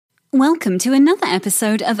Welcome to another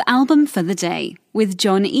episode of Album for the Day with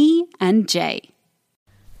John E. and Jay.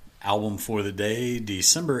 Album for the Day,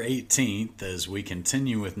 December 18th, as we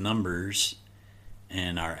continue with numbers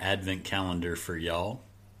and our Advent calendar for y'all.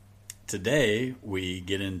 Today, we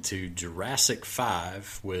get into Jurassic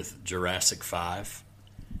 5 with Jurassic 5.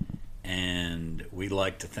 And we'd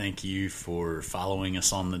like to thank you for following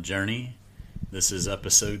us on the journey. This is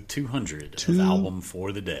episode 200 of Album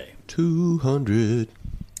for the Day. 200.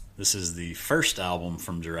 This is the first album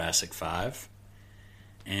from Jurassic 5.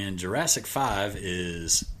 And Jurassic 5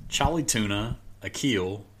 is Charlie Tuna,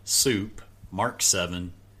 Akil, Soup, Mark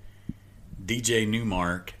 7, DJ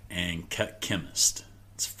Newmark, and Cut Chemist.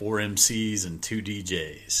 It's 4 MCs and 2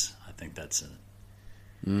 DJs. I think that's it.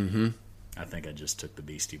 Mm-hmm. I think I just took the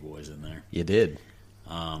Beastie Boys in there. You did.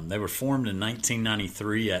 They were formed in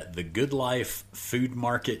 1993 at the Good Life Food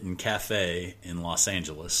Market and Cafe in Los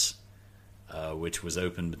Angeles, which was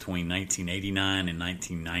opened between 1989 and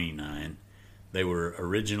 1999. They were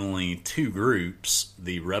originally 2 groups,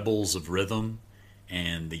 the Rebels of Rhythm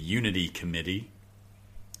and the Unity Committee.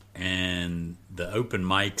 And the open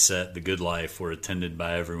mics at the Good Life were attended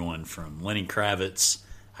by everyone from Lenny Kravitz,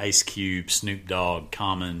 Ice Cube, Snoop Dogg,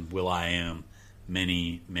 Common, will.i.am,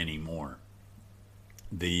 many, many more.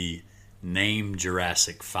 The name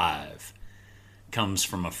Jurassic 5 comes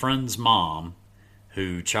from a friend's mom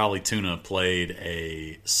who Charlie Tuna played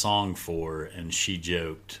a song for, and she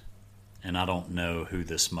joked, and I don't know who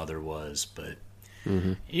this mother was, but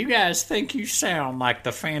you guys think you sound like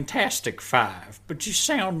the Fantastic Five, but you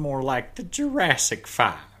sound more like the Jurassic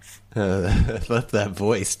 5. I love that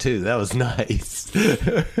voice, too. That was nice.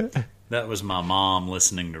 That was my mom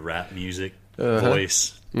listening to rap music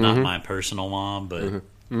voice. Not my personal mom, but...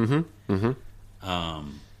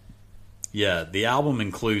 Yeah, the album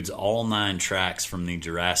includes all 9 tracks from the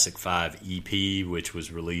Jurassic 5 EP, which was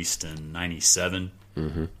released in 97,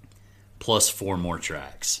 plus 4 more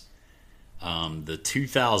tracks. The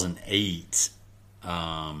 2008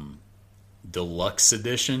 Deluxe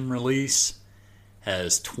Edition release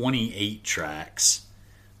has 28 tracks.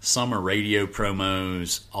 Some are radio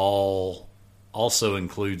promos. Also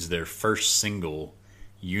includes their first single,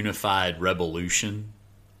 Unified Revolution,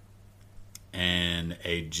 and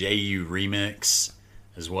a JU remix,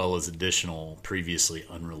 as well as additional previously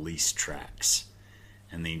unreleased tracks.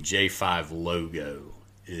 And the J5 logo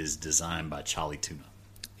is designed by Charlie Tuna.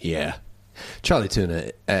 Yeah. Charlie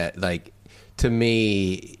Tuna, to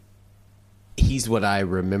me, he's what I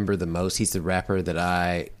remember the most. He's the rapper that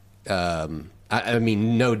I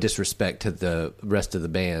mean, no disrespect to the rest of the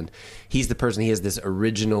band. He's the person, he has this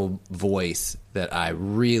original voice that I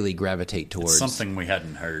really gravitate towards. It's something we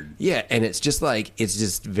hadn't heard. Yeah, and it's just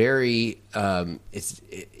very,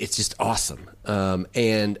 it's just awesome.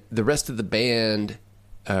 And the rest of the band,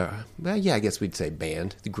 I guess we'd say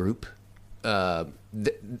band, the group,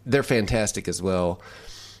 they're fantastic as well.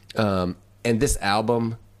 And this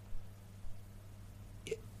album,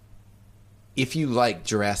 if you like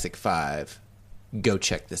Jurassic 5, go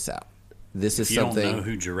check this out. This is something. If you don't know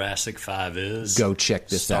who Jurassic 5 is, go check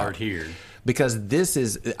this out. Start here. Because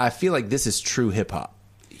I feel like this is true hip hop,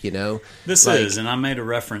 you know? This is, and I made a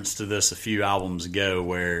reference to this a few albums ago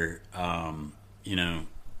where,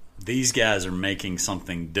 these guys are making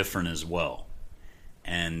something different as well.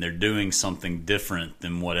 And they're doing something different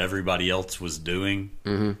than what everybody else was doing.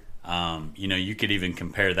 You could even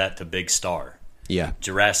compare that to Big Star. Yeah.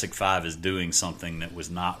 Jurassic 5 is doing something that was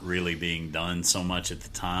not really being done so much at the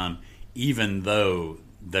time, even though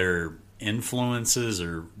their influences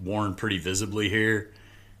are worn pretty visibly here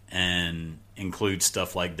and include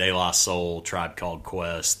stuff like De La Soul, Tribe Called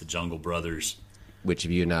Quest, the Jungle Brothers. Which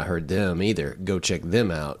if you have not heard them either, go check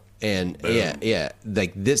them out. And Boom.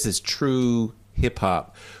 like this is true hip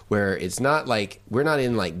hop where it's not like, we're not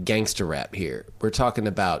in like gangster rap here. We're talking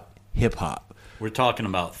about hip hop. We're talking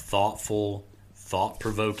about thoughtful,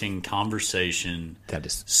 thought-provoking conversation, That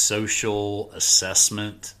is social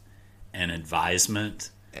assessment and advisement,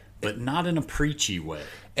 but not in a preachy way.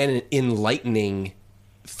 and enlightening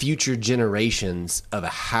future generations of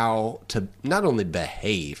how to not only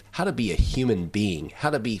behave, how to be a human being, how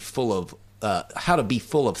to be full of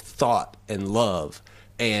thought and love,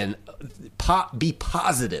 and be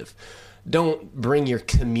positive. Don't bring your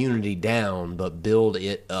community down, but build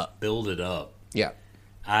it up. Build it up. Yeah.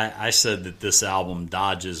 I said that this album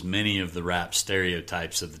dodges many of the rap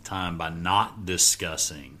stereotypes of the time by not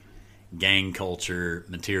discussing gang culture,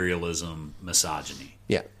 materialism, misogyny.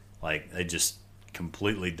 Yeah. Like, they just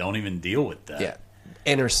completely don't even deal with that. Yeah.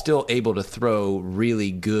 And are still able to throw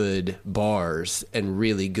really good bars and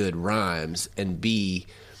really good rhymes and be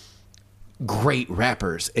great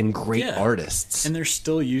rappers and great artists. And they're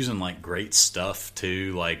still using like great stuff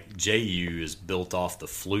too. Like J.U. is built off the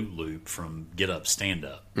flute loop from Get Up, Stand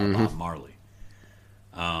Up by Bob Marley.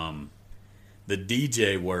 The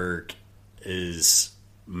DJ work is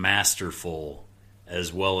masterful,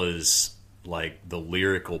 as well as like the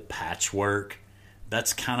lyrical patchwork.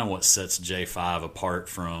 That's kind of what sets J5 apart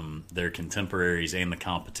from their contemporaries and the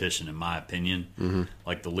competition, in my opinion.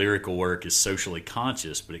 Like the lyrical work is socially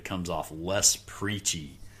conscious, but it comes off less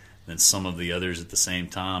preachy than some of the others at the same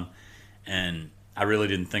time. And I really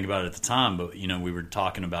didn't think about it at the time, but you know, we were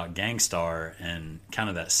talking about Gang Starr and kind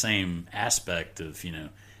of that same aspect of, you know,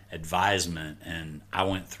 advisement and I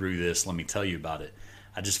went through this, let me tell you about it.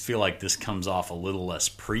 I just feel like this comes off a little less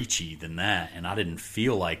preachy than that, and I didn't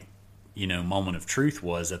feel like, you know, Moment of Truth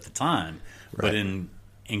was at the time. Right. But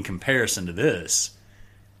in comparison to this,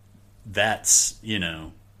 that's, you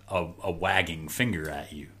know, a wagging finger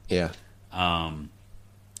at you. Yeah.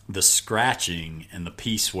 The scratching and the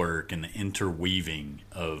piecework and the interweaving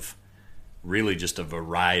of really just a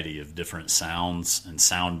variety of different sounds and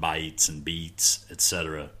sound bites and beats,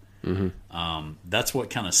 etc. That's what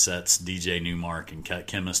kind of sets DJ Newmark and Cut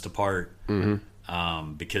Chemist apart,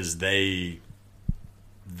 because they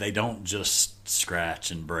don't just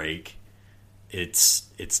scratch and break.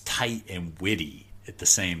 It's tight and witty at the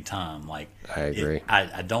same time. Like I agree.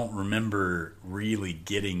 I don't remember really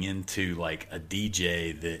getting into like a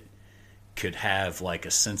DJ that could have like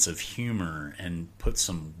a sense of humor and put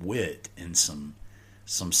some wit and some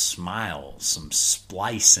smile, some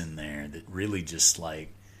splice in there that really just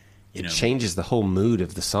like, you know, changes the whole mood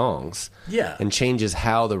of the songs. Yeah. And changes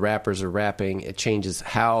how the rappers are rapping. It changes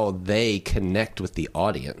how they connect with the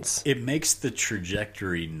audience. It makes the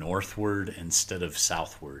trajectory northward instead of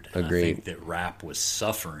southward. And Agreed. I think that rap was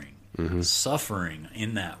suffering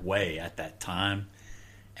in that way at that time.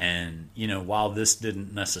 And, you know, while this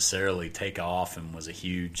didn't necessarily take off and was a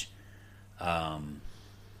huge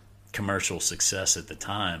commercial success at the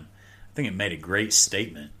time, I think it made a great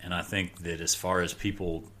statement. And I think that as far as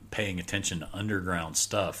people paying attention to underground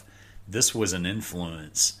stuff, this was an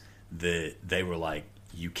influence that they were like,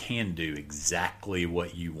 you can do exactly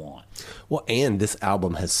what you want. Well, and this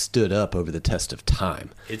album has stood up over the test of time.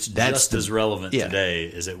 It's just as relevant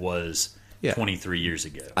today as it was 23 years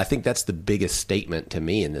ago. I think that's the biggest statement to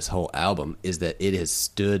me in this whole album, is that it has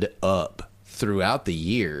stood up throughout the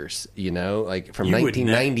years, you know, like from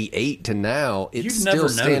 1998 to now, it's still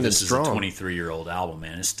standing strong. This is a 23-year-old album,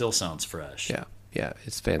 man. It still sounds fresh. Yeah,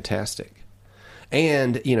 it's fantastic.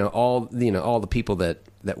 And, you know, all the people that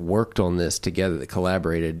worked on this together, that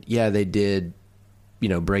collaborated, they did, you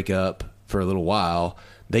know, break up for a little while.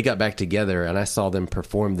 They got back together, and I saw them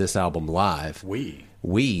perform this album live.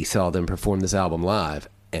 We saw them perform this album live,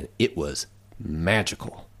 and it was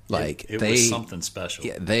magical. Like it was something special.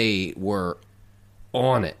 Yeah, they were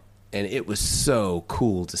on it, and it was so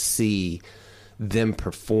cool to see them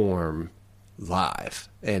perform live,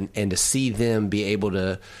 and to see them be able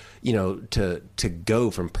to, you know, to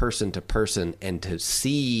go from person to person and to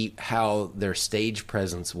see how their stage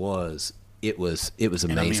presence was. It was amazing.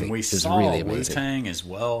 And I mean, we saw really Wu-Tang as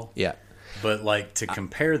well. Yeah. But like to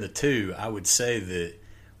compare the two, I would say that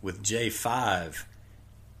with J5,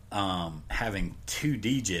 having two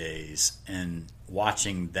DJs and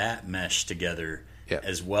watching that mesh together,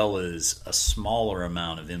 as well as a smaller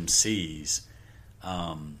amount of MCs,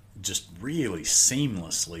 just really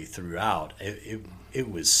seamlessly throughout. It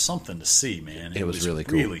was something to see, man. It was really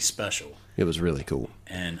cool. Really special. It was really cool.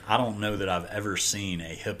 And I don't know that I've ever seen a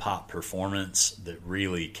hip-hop performance that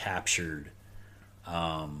really captured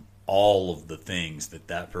all of the things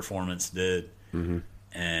that performance did.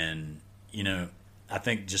 And, you know, I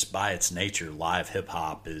think just by its nature, live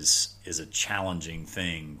hip-hop is a challenging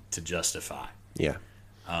thing to justify. Yeah.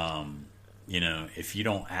 You know, if you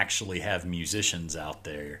don't actually have musicians out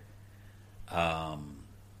there,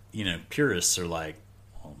 you know, purists are like,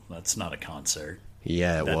 well, that's not a concert.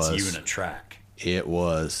 Yeah, that's you in a track. It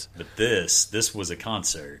was. But this was a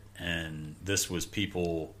concert, and this was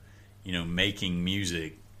people, you know, making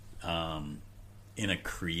music in a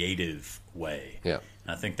creative way. Yeah.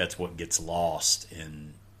 And I think that's what gets lost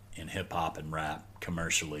in hip hop and rap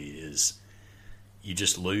commercially, is you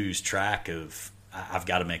just lose track of, I've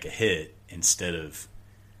got to make a hit, instead of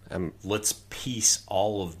let's piece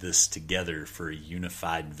all of this together for a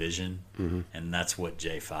unified vision. And that's what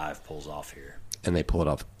J5 pulls off here. And they pull it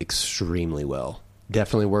off extremely well.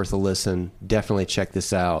 Definitely worth a listen. Definitely check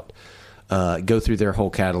this out. Go through their whole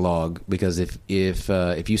catalog, because if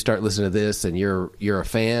you start listening to this and you're a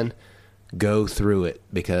fan, go through it,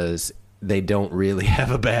 because they don't really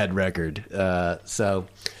have a bad record. So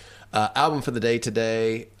Album for the day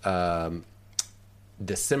today,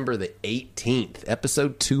 December the 18th,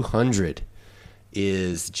 episode 200,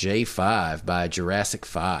 is J5 by Jurassic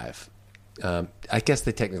 5. I guess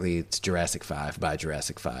it's Jurassic 5 by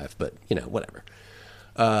Jurassic 5, but, whatever.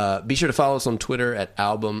 Be sure to follow us on Twitter at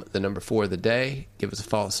album, the number 4 of the day. Give us a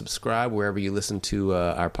follow, subscribe wherever you listen to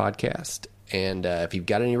our podcast. And if you've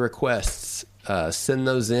got any requests, send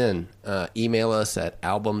those in. Email us at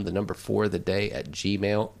album, the number 4 of the day at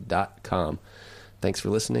gmail.com. Thanks for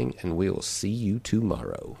listening, and we will see you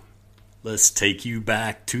tomorrow. Let's take you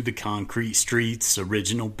back to the concrete streets.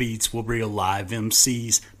 Original beats will real live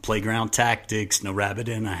MCs. Playground tactics, no rabbit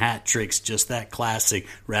in a hat tricks. Just that classic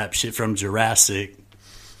rap shit from Jurassic.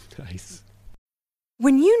 Nice.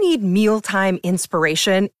 When you need mealtime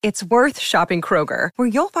inspiration, it's worth shopping Kroger, where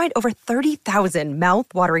you'll find over 30,000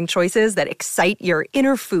 mouth-watering choices that excite your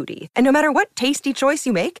inner foodie. And no matter what tasty choice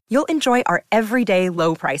you make, you'll enjoy our everyday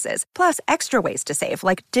low prices, plus extra ways to save,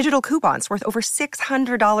 like digital coupons worth over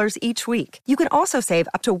 $600 each week. You can also save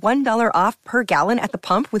up to $1 off per gallon at the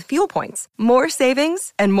pump with fuel points. More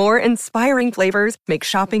savings and more inspiring flavors make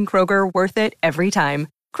shopping Kroger worth it every time.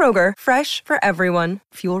 Kroger, fresh for everyone.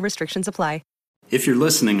 Fuel restrictions apply. If you're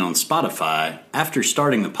listening on Spotify, after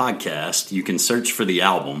starting the podcast, you can search for the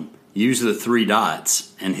album, use the 3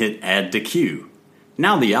 dots, and hit add to queue.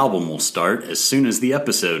 Now the album will start as soon as the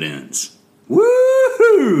episode ends.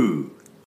 Woohoo!